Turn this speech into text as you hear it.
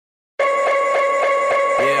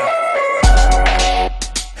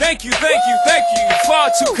Thank you,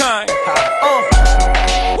 far too kind.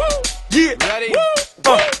 Yeah. Ready? Let's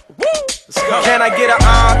go. Can I get an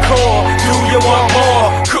encore? Do you want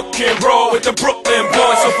more? Cook and roll with the Brooklyn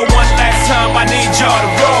boys. So for one last time, I need y'all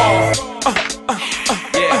to roll.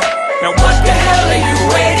 Now what the hell are you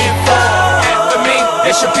waiting for? After me,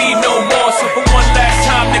 there should be no more. So for one last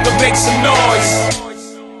time, nigga, make some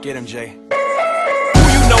noise. Get him, Jay. Who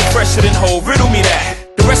you know fresher than Ho? Riddle me that.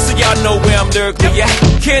 The rest of y'all know where I'm lyrically at.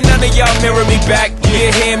 Can't none of y'all mirror me back.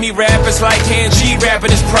 Yeah, hear me rap, it's like hand G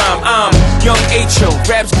rapping his prime. I'm young H.O.,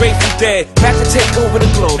 rap's Grateful Dead, back to take over the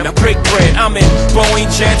globe, now break bread. I'm in Boeing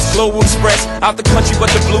Jets, Global Express, out the country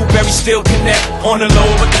but the blueberries still connect. On the low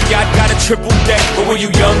but the yacht got a triple deck. But when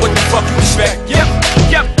you young, what the fuck you expect? Yep.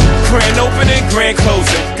 Grand opening, grand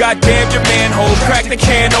closing. Goddamn your manhole, crack the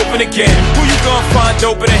can open again. Who you gonna find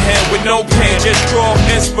open a hand with no pen? Just draw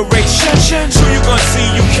inspiration. Who you gonna see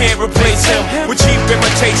you can't replace him with cheap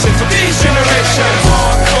imitations of these generations?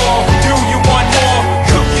 Hardcore, do you want more?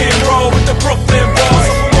 Cook and roll with the Brooklyn boys.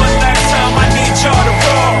 So for one last time, I need y'all to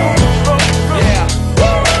roll. Yeah.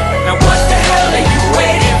 Now what the hell are you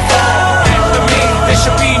waiting for? After me, there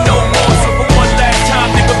should be no more. So for one last time,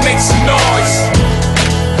 nigga, make some noise.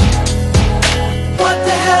 What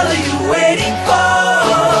the hell are you waiting for?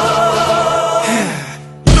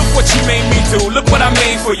 Look what you made me do, look what I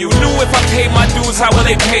made for you. Knew if I paid my dues, how will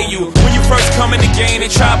they pay you? When you first come in the game, they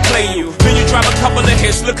try to play you. Then you drop a couple of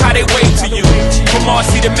hits, look how they wait to you. From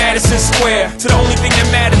Marcy to Madison Square, to the only thing that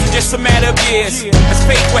matters is just a matter of years. As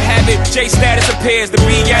fate would have it, J status appears to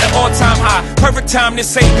be at an all-time high. Perfect time to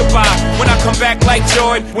say goodbye. When I come back like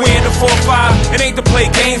Jordan, we in the 4-5. It ain't to play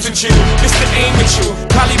games with you, it's to aim at you,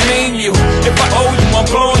 probably maim you. If I owe you, I'm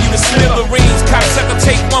blowing you to smithereens. Cocksucker,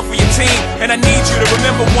 take one for your team, and I need you to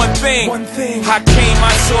remember one thing. I came,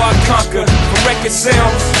 I saw, I conquered. From record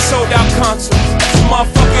sales, sold out concerts. So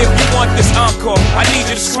motherfucker, if you want this encore, I need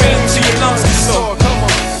you to scream till your lungs get sore. Come on.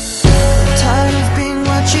 Tired of being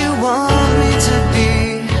what you want me to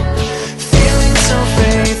be, feeling so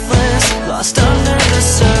faithless, lost under the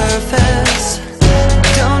surface.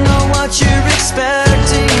 Don't know what you're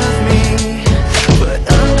expecting of me, but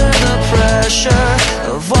under the pressure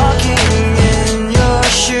of walking in your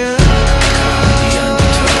shoes,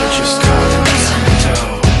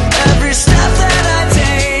 every step that I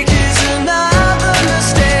take is another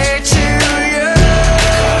mistake to you.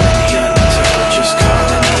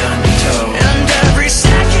 And every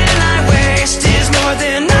second I waste is more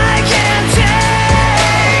than I can take.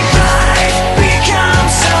 I've become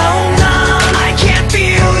so numb, I can't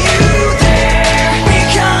feel you there.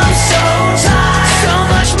 Become so tired, so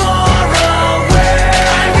much more aware.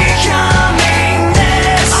 I'm becoming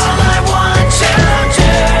this. All I want to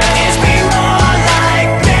do is be more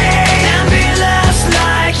like me and be less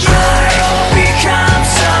like you. I've become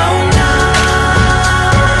so numb.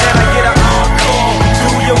 Can I get an encore? Do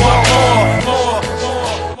you want more?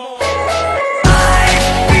 I've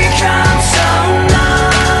become so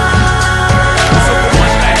numb. So for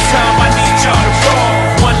one last time, I need y'all to roll.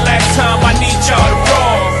 One last time, I need y'all to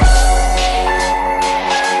roll.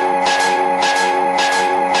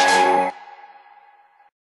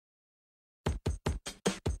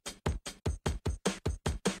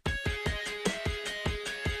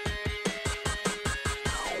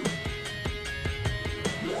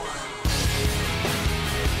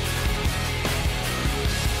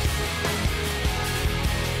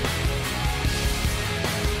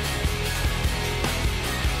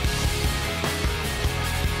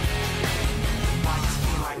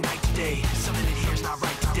 Like night to day, something in here's not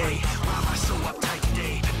right today. Why am I so uptight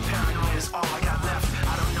today? Paranoia is all I got left.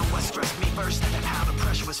 I don't know what stressed me first and how the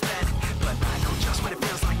pressure was fed, but I know just what it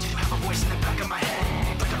feels like to have a voice in the back of my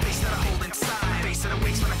head, like a face that I hold inside, face that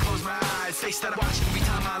awakes when I close my eyes, face that I watch every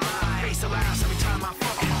time I lie, face that laughs every time I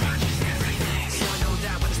fall. So I know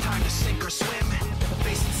that when it's time to sink or swim, the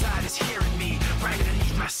face inside is hearing me right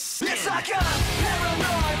underneath my skin. It's like a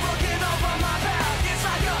paranoid looking over my back. It's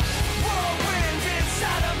like a whirlwind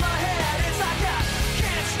inside of my head. It's like I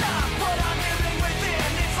can't stop what I'm hearing within.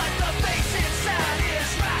 It's like the face inside is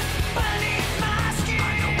right beneath my skin.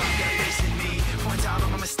 I know I've got a face in me, points out all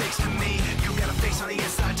my mistakes to me. You got a face on the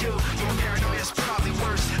inside too. Your paranoia is probably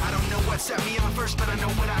worse. I don't know what set me on first, but I know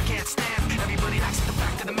what I can't stand. Everybody acts like the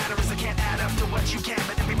fact of the matter is I can't add up to what you can,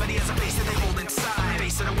 but everybody has a face that they hold inside.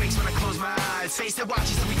 Face that awakes when I close my eyes. Face that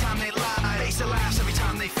watches every time they lie. Face that laughs every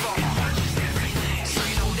time they fall. So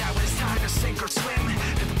you know that when it's time to sink or swim,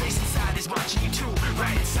 that the face inside is watching you too,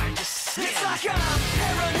 right inside your skin. It's like I'm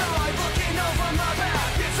paranoid looking over my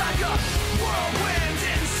back. It's like a whirlwind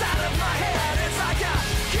inside of my head. It's like I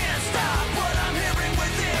can't stop what I'm hearing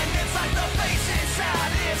within. It's like the face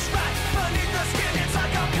inside is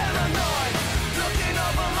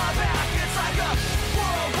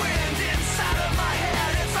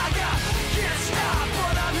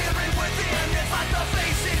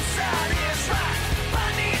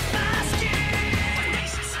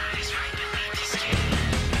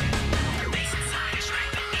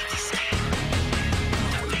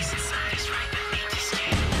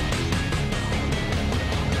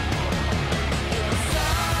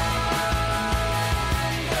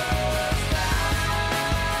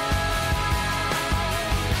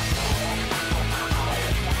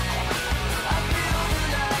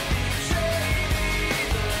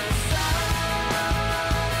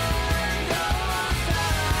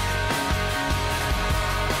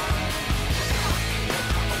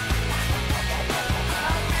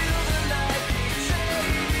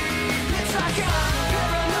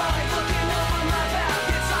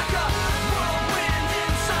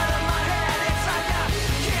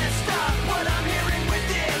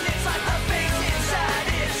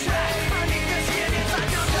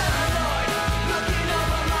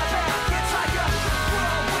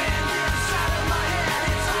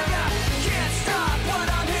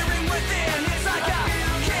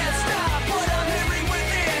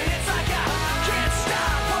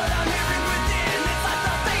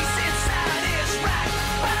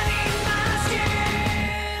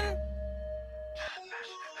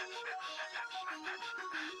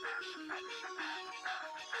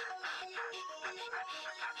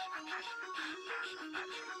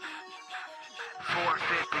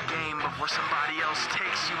where somebody else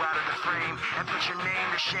takes you out of the frame and put your name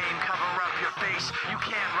to shame, cover up your face. You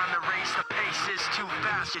can't run the race, the pace is too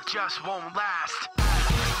fast, it just won't last.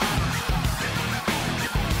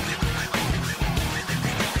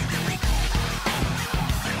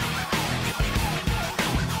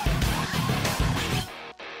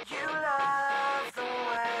 You love the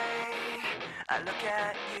way I look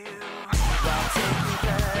at you while taking